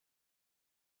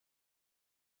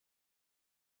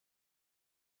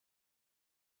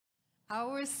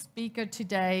Our speaker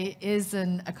today is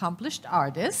an accomplished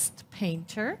artist,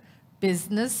 painter,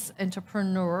 business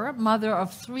entrepreneur, mother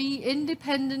of 3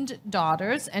 independent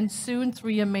daughters, and soon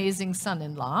 3 amazing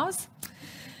son-in-laws.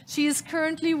 She is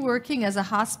currently working as a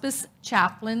hospice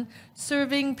chaplain,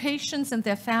 serving patients and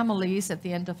their families at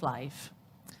the end of life.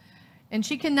 And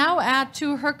she can now add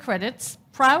to her credits,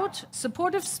 proud,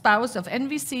 supportive spouse of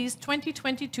NVC's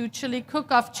 2022 Chili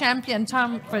Cook-Off champion,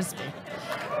 Tom Frisbie.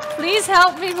 Please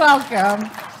help me welcome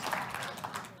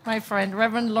my friend,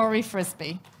 Reverend Lori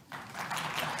Frisbie.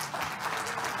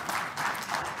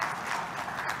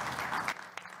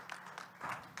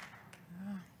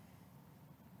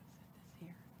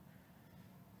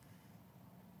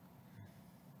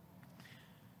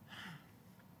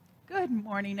 Good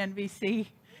morning, NVC.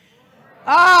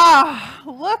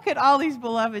 Look at all these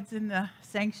beloveds in the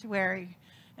sanctuary.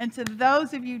 And to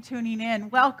those of you tuning in,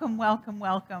 welcome, welcome,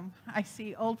 welcome. I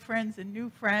see old friends and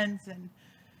new friends, and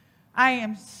I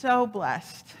am so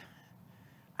blessed.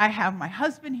 I have my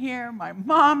husband here, my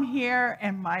mom here,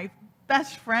 and my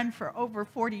best friend for over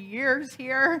 40 years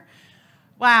here.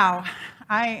 Wow,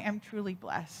 I am truly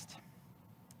blessed.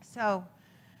 So,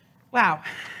 wow,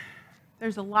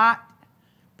 there's a lot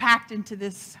packed into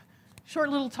this short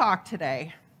little talk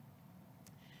today.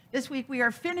 This week we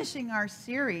are finishing our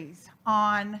series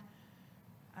on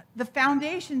the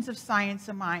foundations of science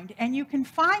of mind, and you can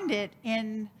find it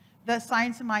in the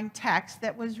Science of Mind text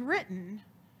that was written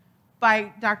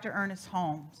by Dr. Ernest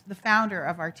Holmes, the founder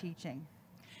of our teaching.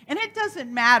 And it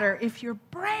doesn't matter if you're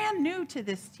brand new to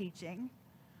this teaching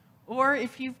or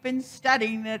if you've been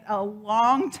studying it a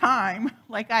long time,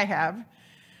 like I have,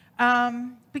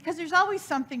 because there's always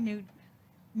something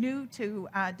new to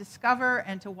discover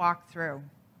and to walk through.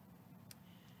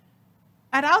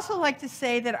 I'd also like to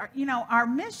say that our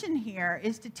mission here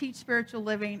is to teach spiritual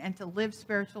living and to live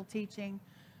spiritual teaching.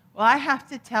 Well, I have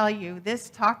to tell you, this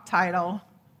talk title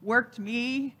worked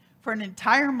me for an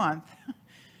entire month,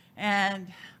 and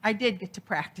I did get to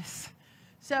practice.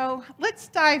 So let's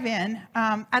dive in.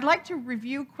 I'd like to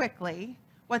review quickly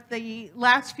what the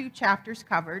last few chapters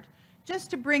covered, just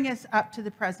to bring us up to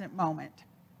the present moment.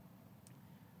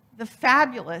 The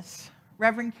fabulous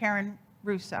Reverend Karen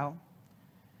Russo,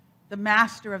 the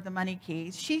master of the money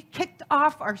keys, she kicked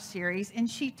off our series and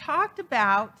she talked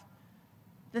about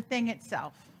the thing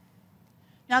itself.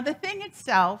 Now, the thing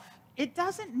itself, it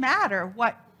doesn't matter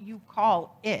what you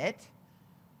call it.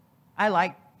 I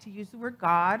like to use the word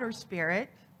God or spirit,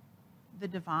 the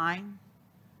divine.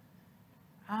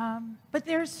 But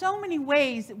there's so many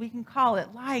ways that we can call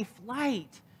it: life,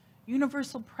 light,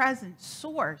 universal presence,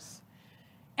 source.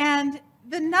 And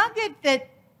the nugget that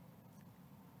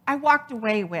I walked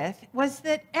away with was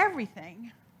that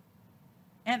everything,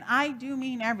 and I do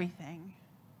mean everything,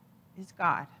 is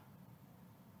God.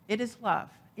 It is love.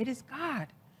 It is God.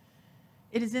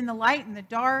 It is in the light and the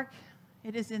dark.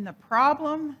 It is in the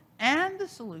problem and the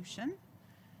solution,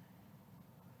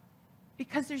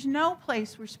 because there's no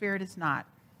place where spirit is not.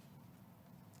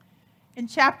 In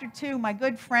chapter 2, my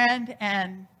good friend,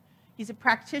 and he's a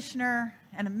practitioner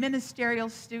and a ministerial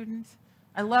student,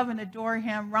 I love and adore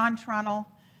him, Ron Tronnell,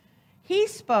 he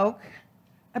spoke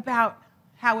about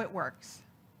how it works.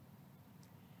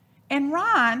 And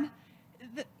Ron,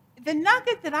 the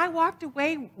nugget that I walked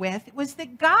away with was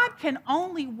that God can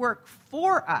only work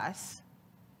for us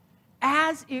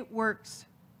as it works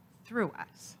through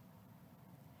us.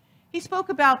 He spoke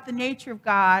about the nature of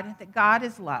God, that God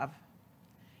is love.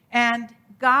 And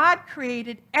God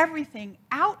created everything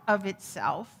out of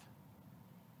itself,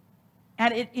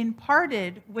 and it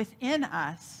imparted within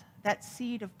us that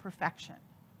seed of perfection.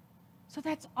 So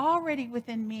that's already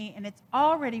within me, and it's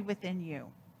already within you.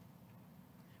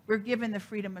 We're given the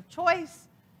freedom of choice,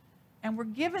 and we're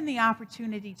given the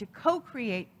opportunity to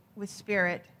co-create with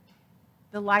Spirit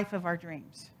the life of our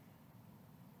dreams.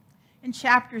 In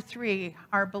chapter 3,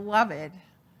 our beloved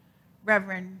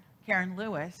Reverend Karen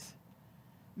Lewis,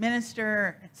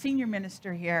 senior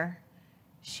minister here,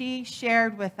 she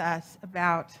shared with us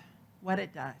about what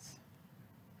it does.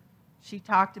 She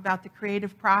talked about the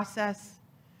creative process,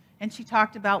 and she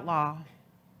talked about law.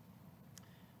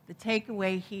 The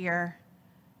takeaway here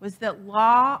was that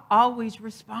law always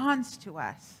responds to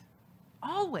us.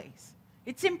 Always.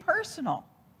 It's impersonal.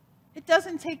 It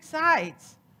doesn't take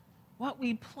sides. What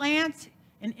we plant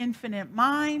in infinite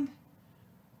mind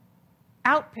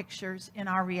outpictures in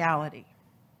our reality.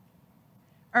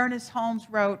 Ernest Holmes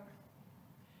wrote,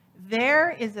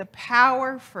 "There is a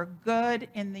power for good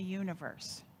in the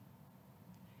universe.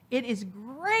 It is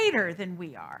greater than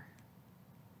we are,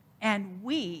 and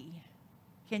we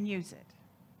can use it."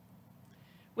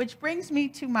 Which brings me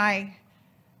to my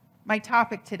my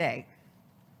topic today.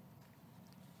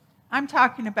 I'm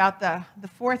talking about the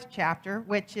fourth chapter,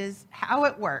 which is how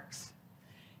it works.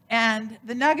 And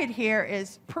the nugget here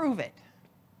is prove it.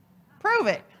 Prove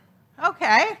it.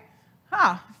 Okay.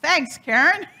 Oh, thanks,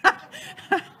 Karen.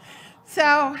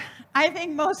 So I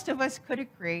think most of us could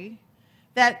agree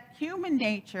that human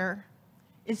nature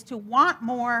is to want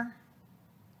more,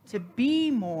 to be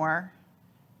more,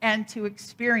 and to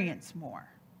experience more.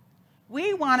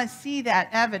 We want to see that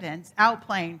evidence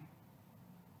outplaying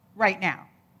right now.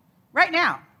 Right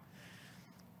now.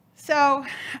 So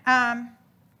I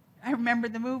remember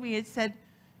the movie, it said,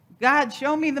 God,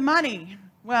 show me the money.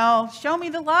 Well, show me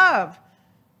the love.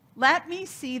 Let me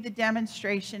see the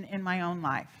demonstration in my own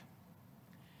life.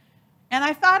 And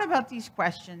I thought about these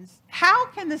questions. How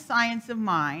can the science of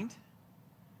mind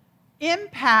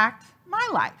impact my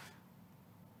life?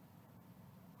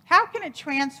 How can it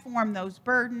transform those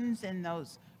burdens and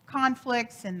those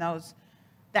conflicts and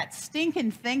that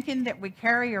stinkin' thinking that we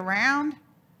carry around?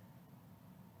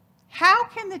 How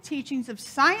can the teachings of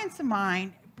science of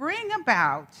mind bring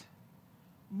about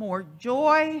more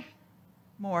joy,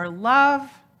 more love,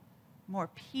 more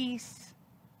peace,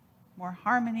 more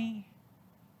harmony,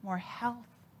 more health?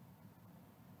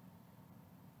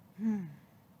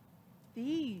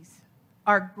 These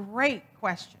are great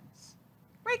questions.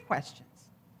 Great questions.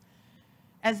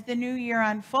 As the new year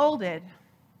unfolded,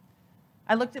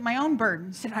 I looked at my own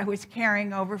burdens that I was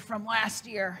carrying over from last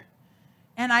year,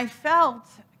 and I felt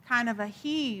kind of a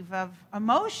heave of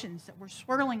emotions that were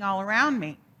swirling all around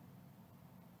me.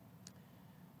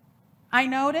 I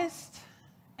noticed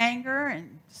anger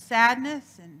and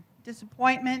sadness and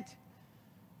disappointment,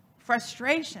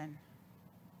 frustration.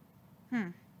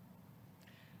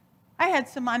 I had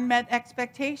some unmet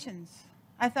expectations.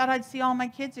 I thought I'd see all my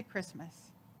kids at Christmas.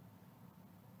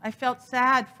 I felt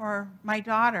sad for my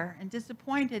daughter and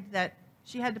disappointed that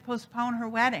she had to postpone her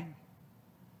wedding.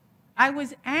 I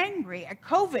was angry at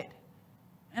COVID,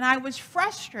 and I was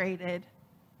frustrated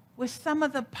with some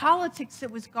of the politics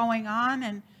that was going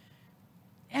on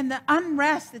and the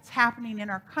unrest that's happening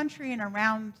in our country and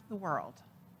around the world.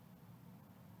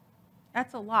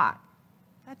 That's a lot.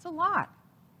 That's a lot.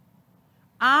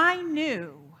 I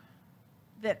knew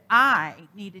that I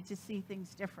needed to see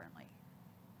things differently,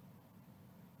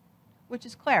 which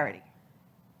is clarity.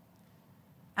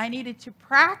 I needed to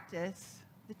practice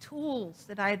the tools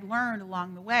that I had learned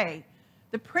along the way,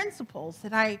 the principles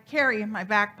that I carry in my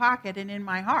back pocket and in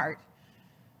my heart.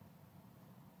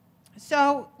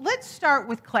 So let's start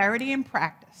with clarity and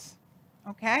practice,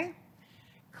 okay?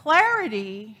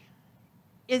 Clarity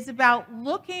is about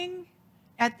looking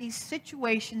at these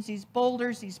situations, these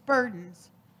boulders, these burdens,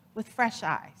 with fresh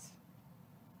eyes.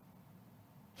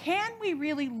 Can we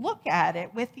really look at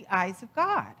it with the eyes of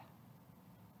God?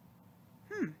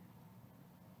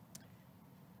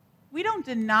 We don't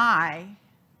deny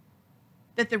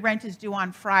that the rent is due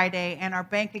on Friday and our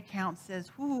bank account says,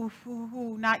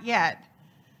 not yet.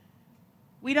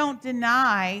 We don't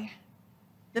deny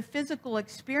the physical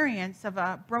experience of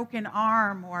a broken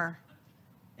arm or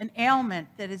an ailment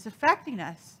that is affecting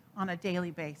us on a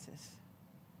daily basis.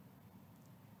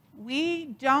 We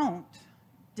don't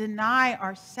deny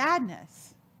our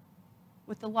sadness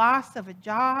with the loss of a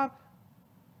job,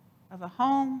 of a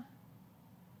home,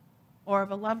 or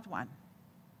of a loved one.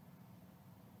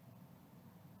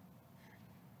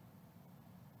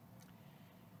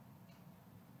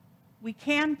 We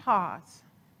can pause.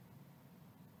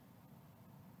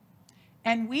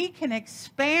 And we can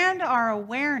expand our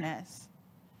awareness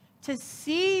to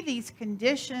see these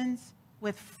conditions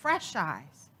with fresh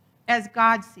eyes as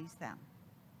God sees them.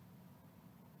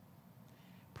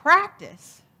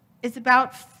 Practice is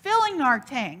about filling our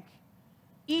tank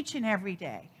each and every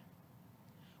day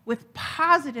with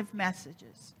positive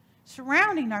messages,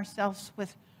 surrounding ourselves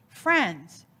with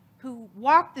friends who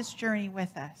walk this journey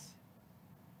with us.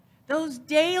 Those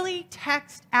daily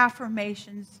text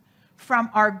affirmations from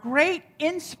our great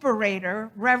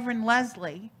inspirator, Reverend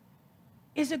Leslie,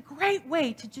 is a great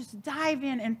way to just dive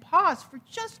in and pause for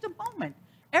just a moment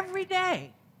every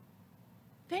day.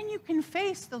 Then you can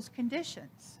face those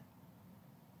conditions.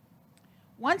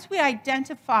 Once we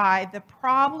identify the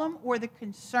problem or the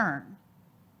concern,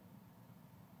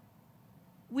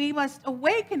 we must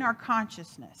awaken our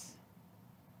consciousness,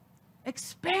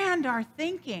 expand our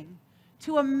thinking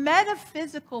to a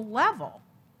metaphysical level.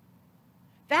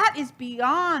 That is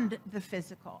beyond the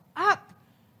physical. Up.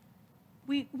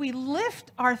 We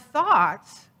lift our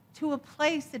thoughts to a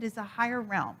place that is a higher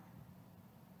realm.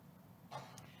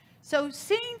 So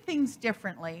seeing things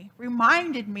differently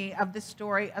reminded me of the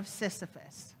story of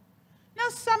Sisyphus. Now,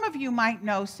 some of you might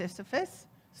know Sisyphus.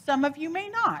 Some of you may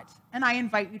not, and I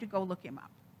invite you to go look him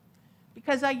up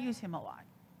because I use him a lot.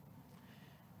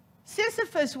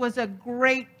 Sisyphus was a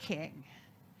great king.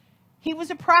 He was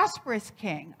a prosperous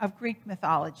king of Greek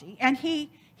mythology, and he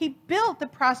built the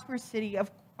prosperous city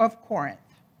of Corinth.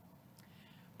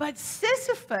 But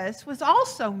Sisyphus was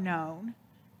also known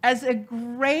as a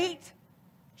great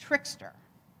trickster.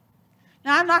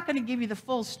 Now, I'm not going to give you the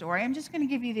full story. I'm just going to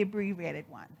give you the abbreviated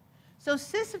one. So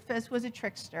Sisyphus was a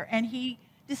trickster, and he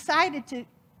decided to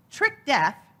trick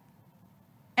death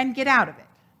and get out of it.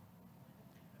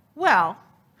 Well,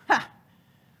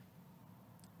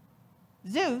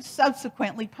 Zeus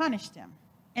subsequently punished him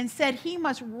and said he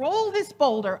must roll this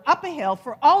boulder up a hill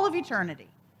for all of eternity.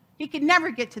 He could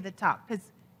never get to the top because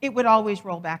it would always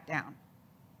roll back down.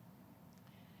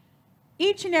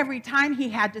 Each and every time he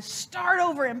had to start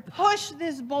over and push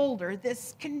this boulder,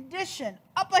 this condition,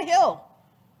 up a hill,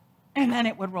 and then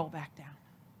it would roll back down.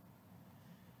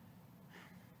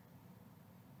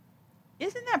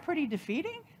 Isn't that pretty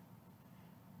defeating?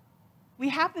 We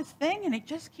have this thing and it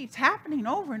just keeps happening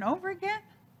over and over again.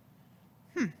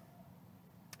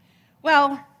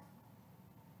 Well,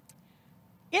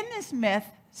 in this myth,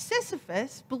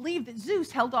 Sisyphus believed that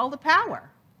Zeus held all the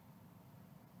power.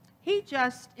 He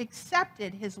just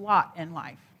accepted his lot in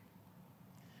life.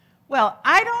 Well,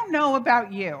 I don't know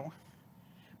about you,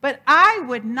 but I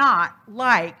would not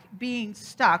like being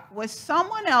stuck with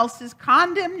someone else's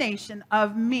condemnation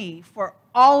of me for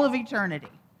all of eternity.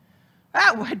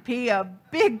 That would be a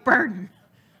big burden,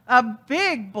 a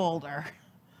big boulder.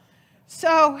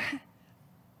 So,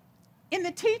 in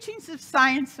the teachings of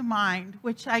Science of Mind,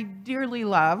 which I dearly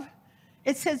love,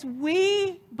 it says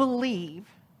we believe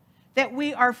that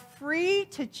we are free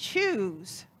to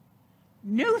choose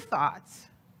new thoughts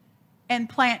and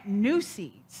plant new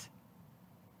seeds,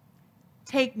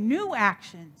 take new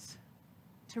actions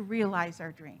to realize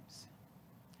our dreams.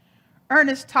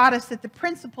 Ernest taught us that the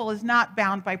principle is not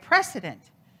bound by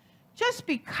precedent. Just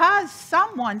because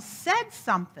someone said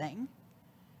something,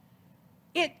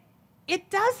 it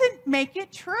doesn't make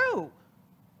it true.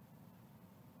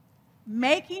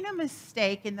 Making a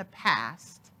mistake in the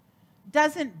past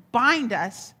doesn't bind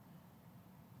us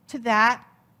to that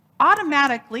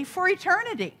automatically for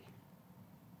eternity.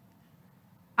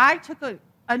 I took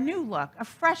a new look, a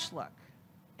fresh look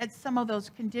at some of those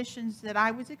conditions that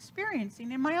I was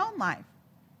experiencing in my own life.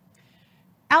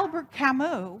 Albert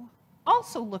Camus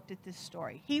also looked at this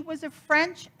story. He was a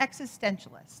French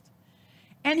existentialist,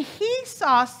 and he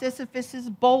saw Sisyphus's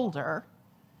boulder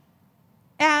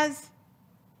as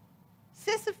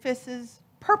Sisyphus's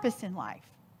purpose in life,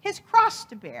 his cross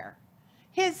to bear,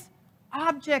 his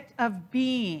object of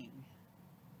being.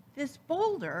 This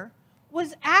boulder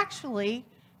was actually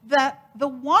the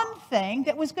one thing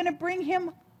that was going to bring him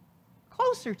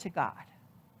closer to God.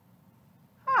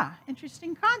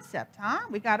 Interesting concept, huh?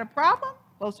 We got a problem?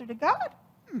 Closer to God?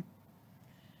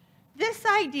 This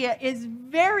idea is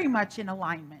very much in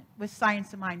alignment with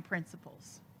Science of Mind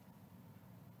principles.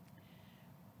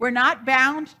 We're not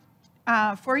bound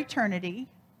for eternity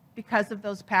because of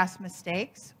those past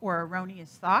mistakes or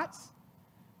erroneous thoughts.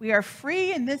 We are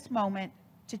free in this moment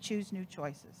to choose new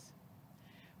choices.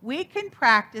 We can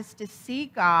practice to see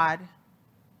God,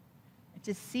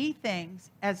 to see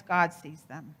things as God sees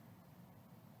them.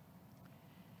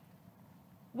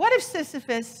 What if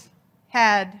Sisyphus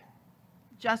had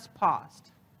just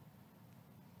paused,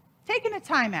 taken a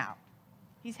time out?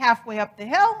 He's halfway up the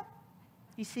hill,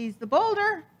 he sees the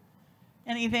boulder,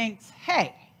 and he thinks,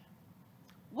 hey,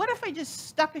 what if I just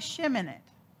stuck a shim in it?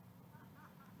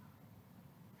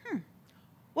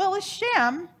 Well, a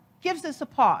shim gives us a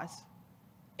pause.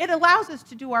 It allows us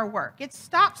to do our work. It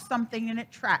stops something in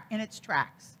its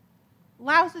tracks.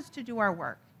 Allows us to do our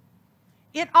work.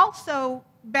 It also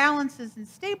balances and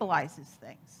stabilizes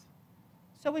things.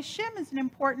 So a shim is an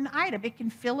important item. It can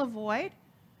fill a void,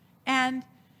 and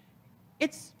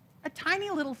it's a tiny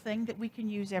little thing that we can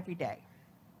use every day.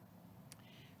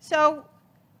 So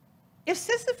if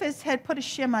Sisyphus had put a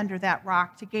shim under that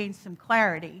rock to gain some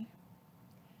clarity,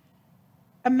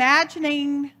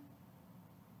 imagining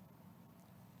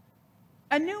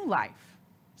a new life,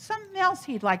 something else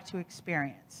he'd like to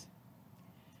experience.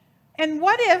 And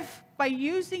what if, by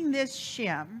using this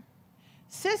shim,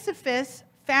 Sisyphus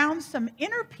found some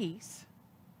inner peace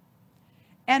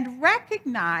and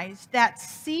recognized that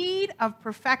seed of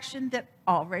perfection that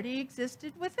already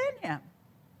existed within him?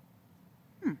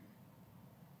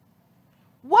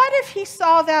 What if he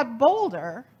saw that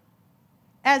boulder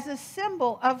as a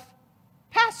symbol of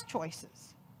past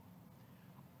choices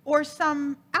or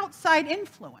some outside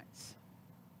influence?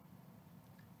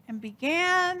 and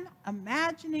began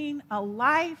imagining a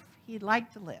life he'd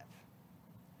like to live.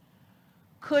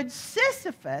 Could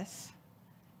Sisyphus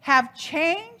have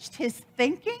changed his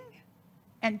thinking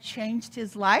and changed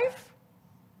his life?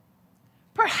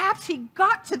 Perhaps he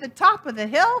got to the top of the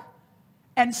hill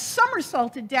and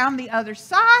somersaulted down the other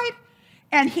side,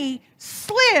 and he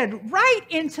slid right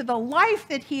into the life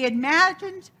that he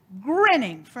imagined,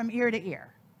 grinning from ear to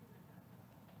ear.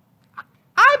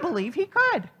 I believe he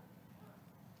could.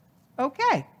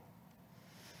 Okay.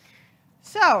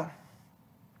 So,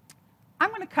 I'm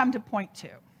going to come to point 2.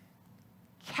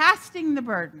 Casting the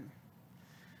burden.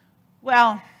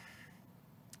 Well,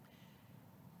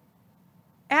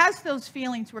 as those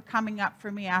feelings were coming up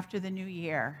for me after the new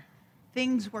year,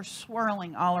 things were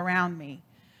swirling all around me.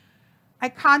 I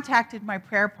contacted my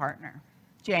prayer partner,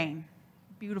 Jane,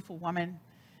 beautiful woman,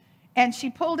 and she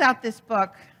pulled out this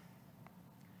book,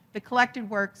 The Collected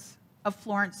Works of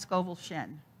Florence Scovel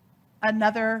Shinn,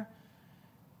 another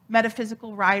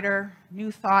metaphysical writer,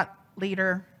 New Thought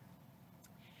leader.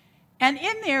 And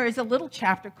in there is a little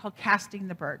chapter called Casting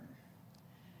the Burden.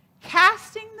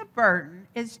 Casting the burden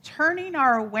is turning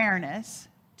our awareness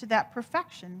to that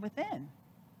perfection within.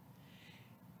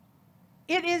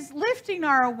 It is lifting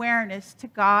our awareness to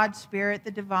God, Spirit,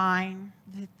 the divine,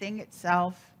 the thing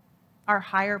itself, our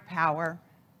higher power.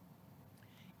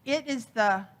 It is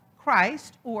the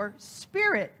Christ or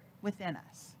Spirit within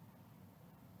us.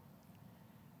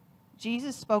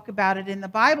 Jesus spoke about it in the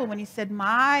Bible when he said,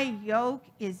 "My yoke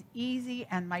is easy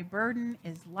and my burden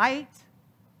is light."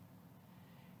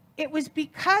 It was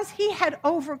because he had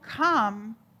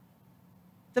overcome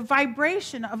the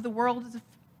vibration of the world's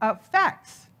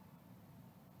effects.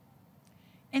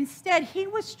 Instead, he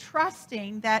was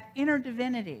trusting that inner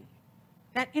divinity,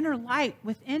 that inner light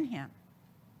within him,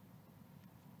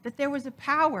 that there was a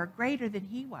power greater than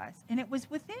he was, and it was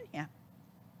within him.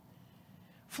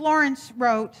 Florence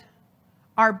wrote,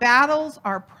 "Our battles,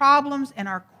 our problems, and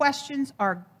our questions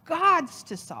are God's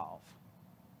to solve.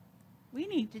 We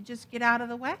need to just get out of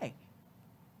the way."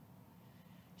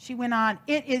 She went on,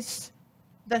 "It is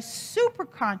the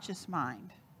superconscious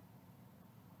mind,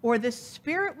 or the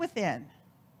spirit within,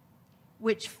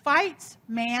 which fights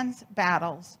man's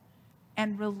battles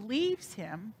and relieves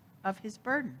him of his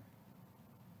burden."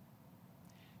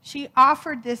 She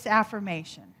offered this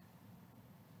affirmation: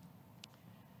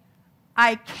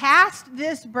 "I cast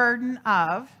this burden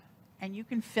of," and you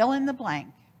can fill in the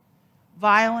blank,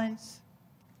 "violence,"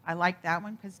 I like that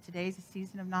one because today's a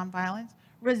season of nonviolence,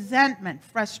 "resentment,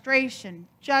 frustration,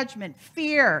 judgment,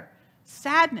 fear,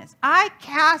 sadness. I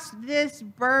cast this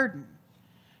burden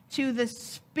to the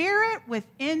spirit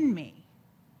within me,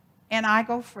 and I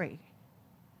go free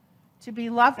to be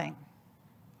loving,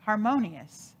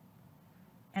 harmonious,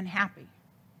 and happy."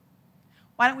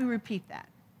 Why don't we repeat that?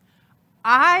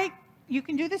 You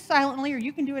can do this silently or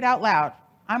you can do it out loud.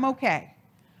 I'm okay.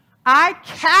 I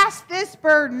cast this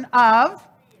burden of,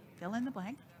 fill in the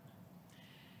blank,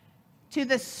 to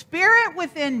the spirit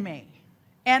within me,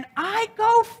 and I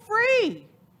go free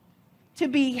to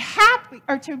be happy,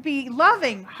 or to be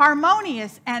loving,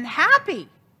 harmonious, and happy.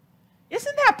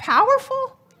 Isn't that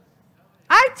powerful?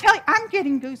 I tell you, I'm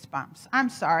getting goosebumps. I'm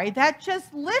sorry. That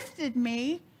just lifted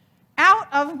me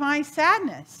out of my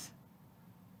sadness.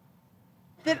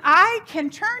 That I can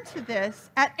turn to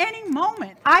this at any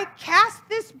moment. I cast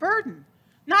this burden,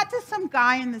 not to some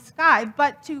guy in the sky,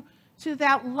 but to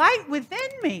that light within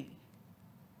me.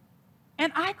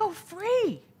 And I go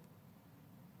free.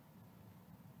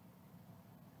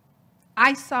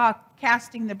 I saw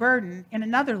casting the burden in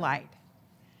another light.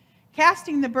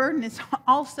 Casting the burden is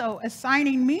also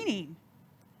assigning meaning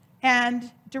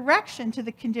and direction to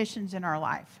the conditions in our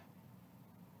life.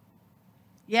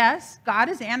 Yes, God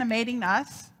is animating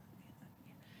us,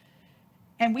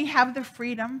 and we have the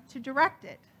freedom to direct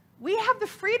it. We have the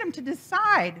freedom to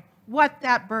decide what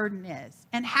that burden is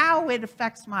and how it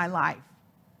affects my life.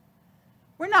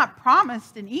 We're not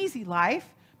promised an easy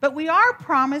life, but we are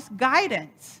promised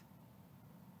guidance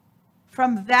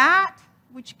from that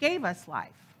which gave us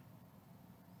life.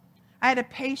 I had a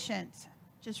patient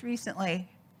just recently,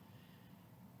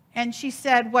 and she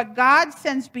said, "What God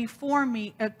sends before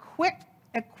me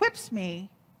equips me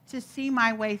to see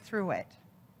my way through it."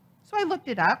 So I looked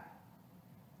it up.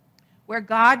 Where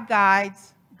God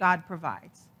guides, God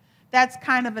provides. That's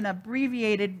kind of an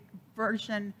abbreviated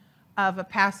version of a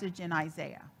passage in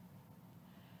Isaiah.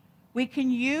 We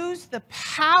can use the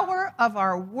power of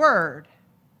our word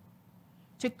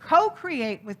to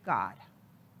co-create with God.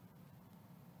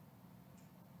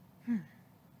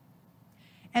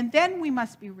 And then we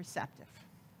must be receptive.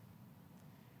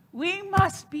 We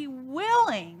must be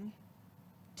willing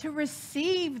to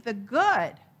receive the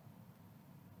good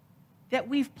that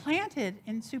we've planted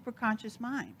in superconscious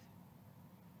mind.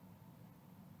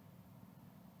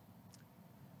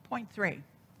 Point 3,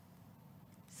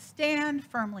 stand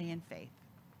firmly in faith.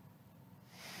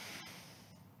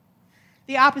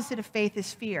 The opposite of faith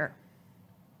is fear.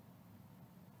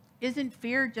 Isn't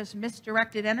fear just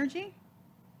misdirected energy?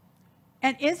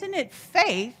 And isn't it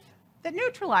faith that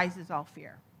neutralizes all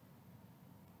fear?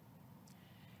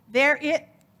 There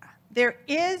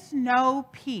is no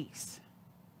peace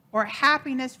or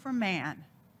happiness for man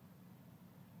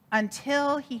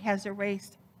until he has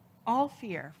erased all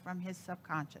fear from his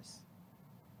subconscious.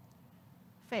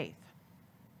 Faith.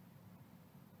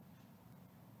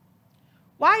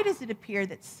 Why does it appear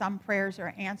that some prayers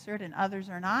are answered and others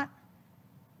are not?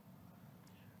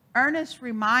 Ernest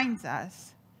reminds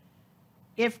us,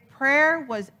 if prayer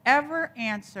was ever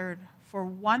answered for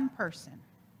one person,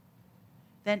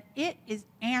 then it is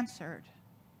answered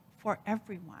for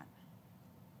everyone.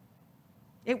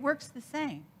 It works the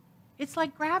same. It's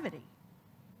like gravity.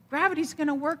 Gravity's going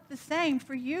to work the same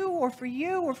for you or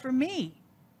for me.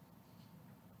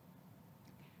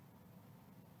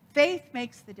 Faith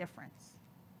makes the difference.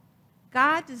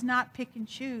 God does not pick and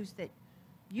choose that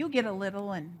you get a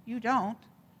little and you don't.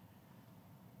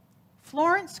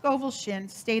 Florence Scovel Shinn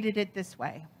stated it this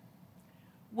way: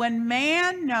 when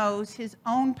man knows his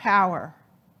own power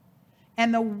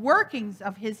and the workings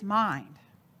of his mind,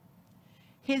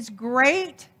 his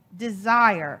great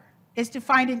desire is to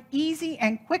find an easy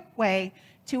and quick way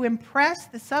to impress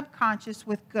the subconscious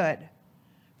with good,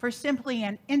 for simply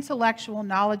an intellectual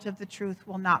knowledge of the truth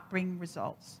will not bring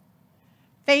results.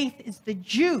 Faith is the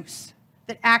juice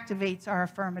that activates our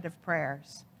affirmative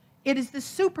prayers. It is the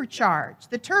supercharge,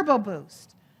 the turbo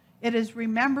boost. It is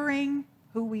remembering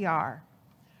who we are.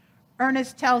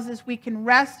 Ernest tells us we can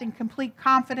rest in complete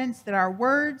confidence that our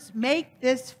words make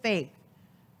this faith.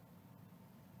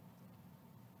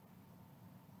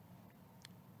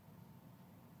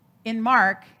 In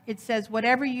Mark, it says,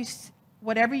 whatever you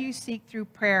seek through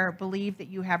prayer, believe that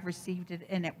you have received it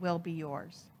and it will be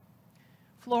yours.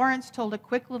 Florence told a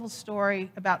quick little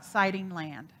story about sighting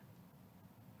land.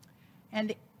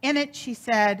 And in it, she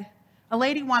said, a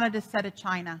lady wanted a set of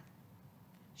china.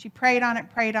 She prayed on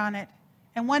it,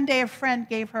 and one day a friend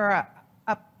gave her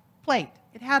a plate.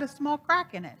 It had a small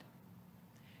crack in it.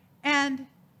 And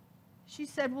she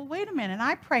said, well, wait a minute,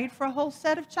 I prayed for a whole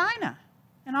set of china,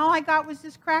 and all I got was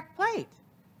this cracked plate.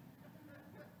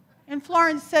 And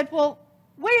Florence said, well,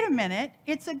 wait a minute,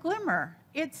 it's a glimmer.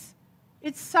 It's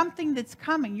something that's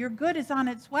coming. Your good is on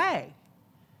its way.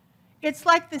 It's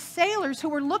like the sailors who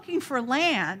were looking for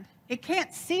land. It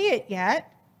can't see it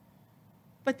yet,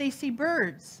 but they see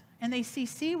birds, and they see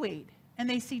seaweed, and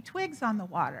they see twigs on the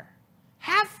water.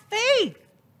 Have faith.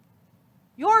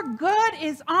 Your good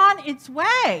is on its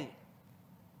way.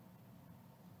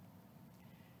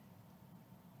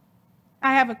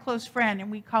 I have a close friend,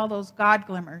 and we call those God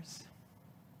glimmers.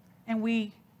 And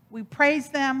we praise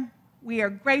them, we are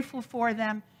grateful for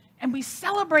them, and we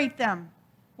celebrate them.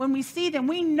 When we see them,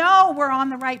 we know we're on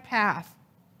the right path.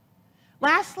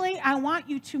 Lastly, I want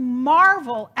you to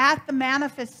marvel at the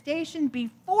manifestation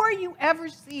before you ever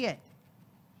see it.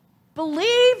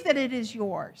 Believe that it is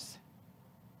yours.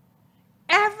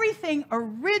 Everything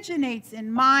originates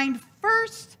in mind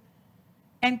first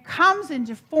and comes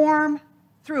into form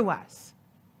through us.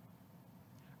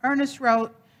 Ernest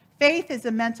wrote, faith is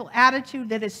a mental attitude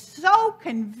that is so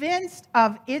convinced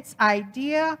of its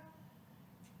idea,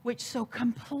 which so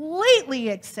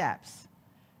completely accepts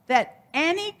that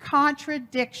any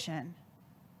contradiction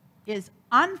is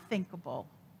unthinkable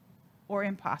or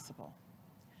impossible.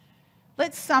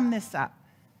 Let's sum this up.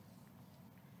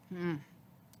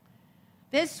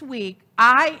 This week,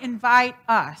 I invite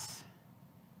us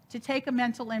to take a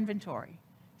mental inventory.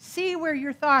 See where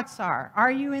your thoughts are.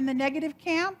 Are you in the negative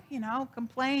camp?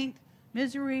 Complaint,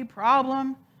 misery,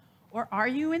 problem. Or are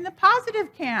you in the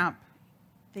positive camp?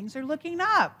 Things are looking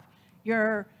up.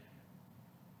 You're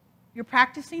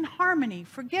practicing harmony,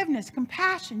 forgiveness,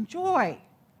 compassion, joy.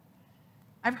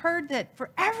 I've heard that for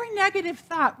every negative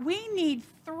thought, we need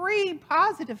 3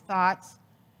 positive thoughts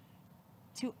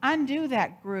to undo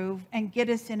that groove and get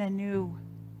us in a new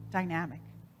dynamic.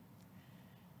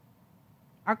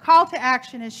 Our call to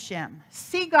action is Shem.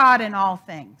 See God in all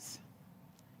things.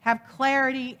 Have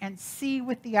clarity and see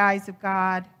with the eyes of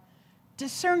God.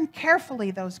 Discern carefully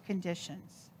those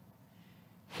conditions.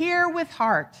 Hear with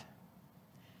heart.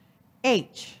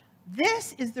 H.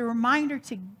 This is the reminder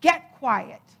to get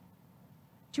quiet,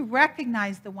 to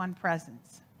recognize the one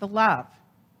presence, the love.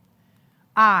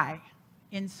 I.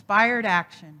 Inspired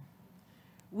action.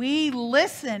 We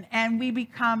listen and we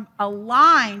become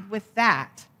aligned with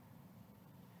that.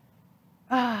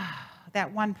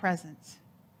 That one presence.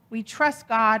 We trust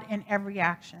God in every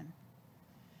action.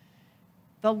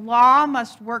 The law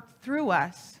must work through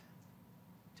us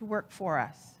to work for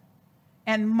us.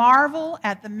 And marvel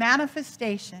at the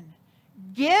manifestation.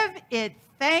 Give it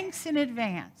thanks in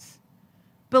advance.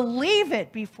 Believe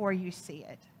it before you see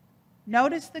it.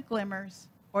 Notice the glimmers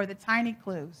or the tiny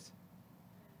clues.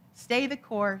 Stay the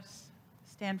course.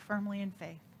 Stand firmly in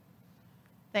faith.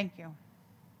 Thank you.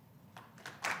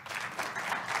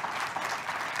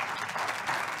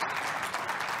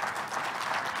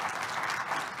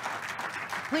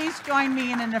 Please join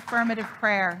me in an affirmative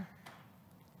prayer.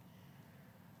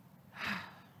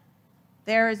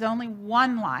 There is only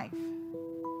one life,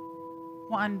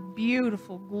 one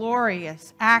beautiful,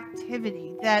 glorious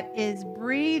activity that is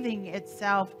breathing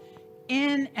itself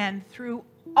in and through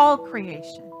all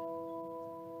creation.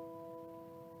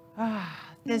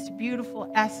 This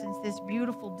beautiful essence, this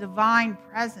beautiful divine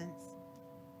presence.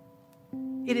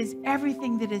 It is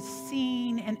everything that is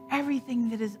seen and everything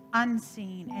that is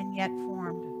unseen and yet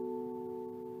formed.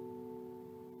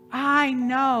 I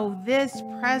know this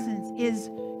presence is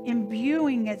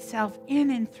imbuing itself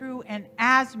in and through and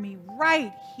as me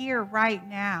right here, right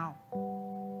now,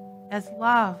 as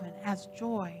love and as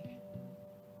joy,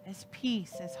 as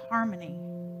peace, as harmony.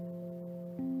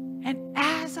 And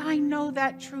as I know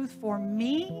that truth for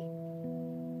me,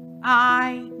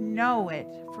 I know it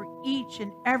for each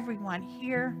and everyone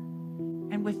here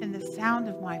and within the sound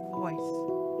of my voice.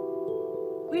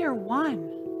 We are one.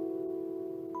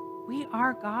 We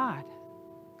are God.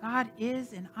 God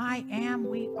is and I am,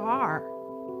 we are.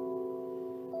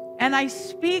 And I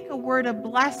speak a word of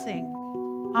blessing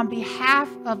on behalf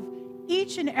of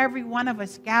each and every one of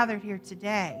us gathered here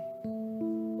today.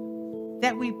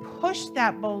 That we push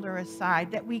that boulder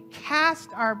aside, that we cast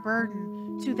our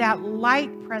burden to that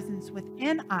light presence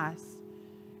within us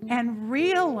and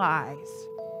realize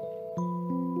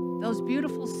those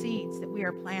beautiful seeds that we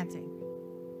are planting.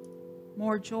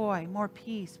 More joy, more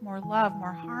peace, more love,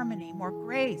 more harmony, more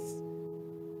grace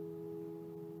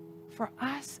for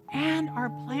us and our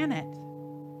planet.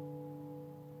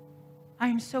 I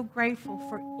am so grateful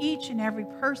for each and every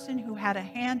person who had a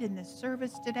hand in this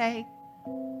service today.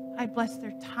 I bless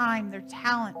their time, their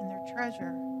talent, and their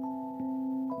treasure.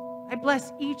 I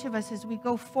bless each of us as we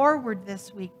go forward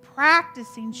this week,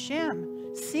 practicing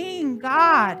Shem, seeing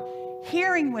God,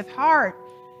 hearing with heart,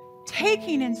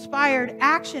 taking inspired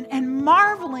action, and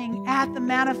marveling at the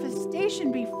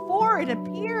manifestation before it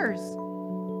appears.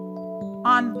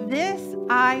 On this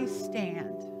I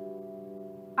stand.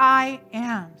 I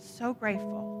am so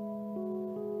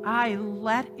grateful. I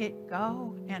let it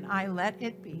go and I let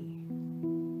it be.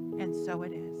 And so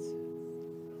it is.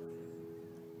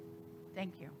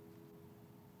 Thank you.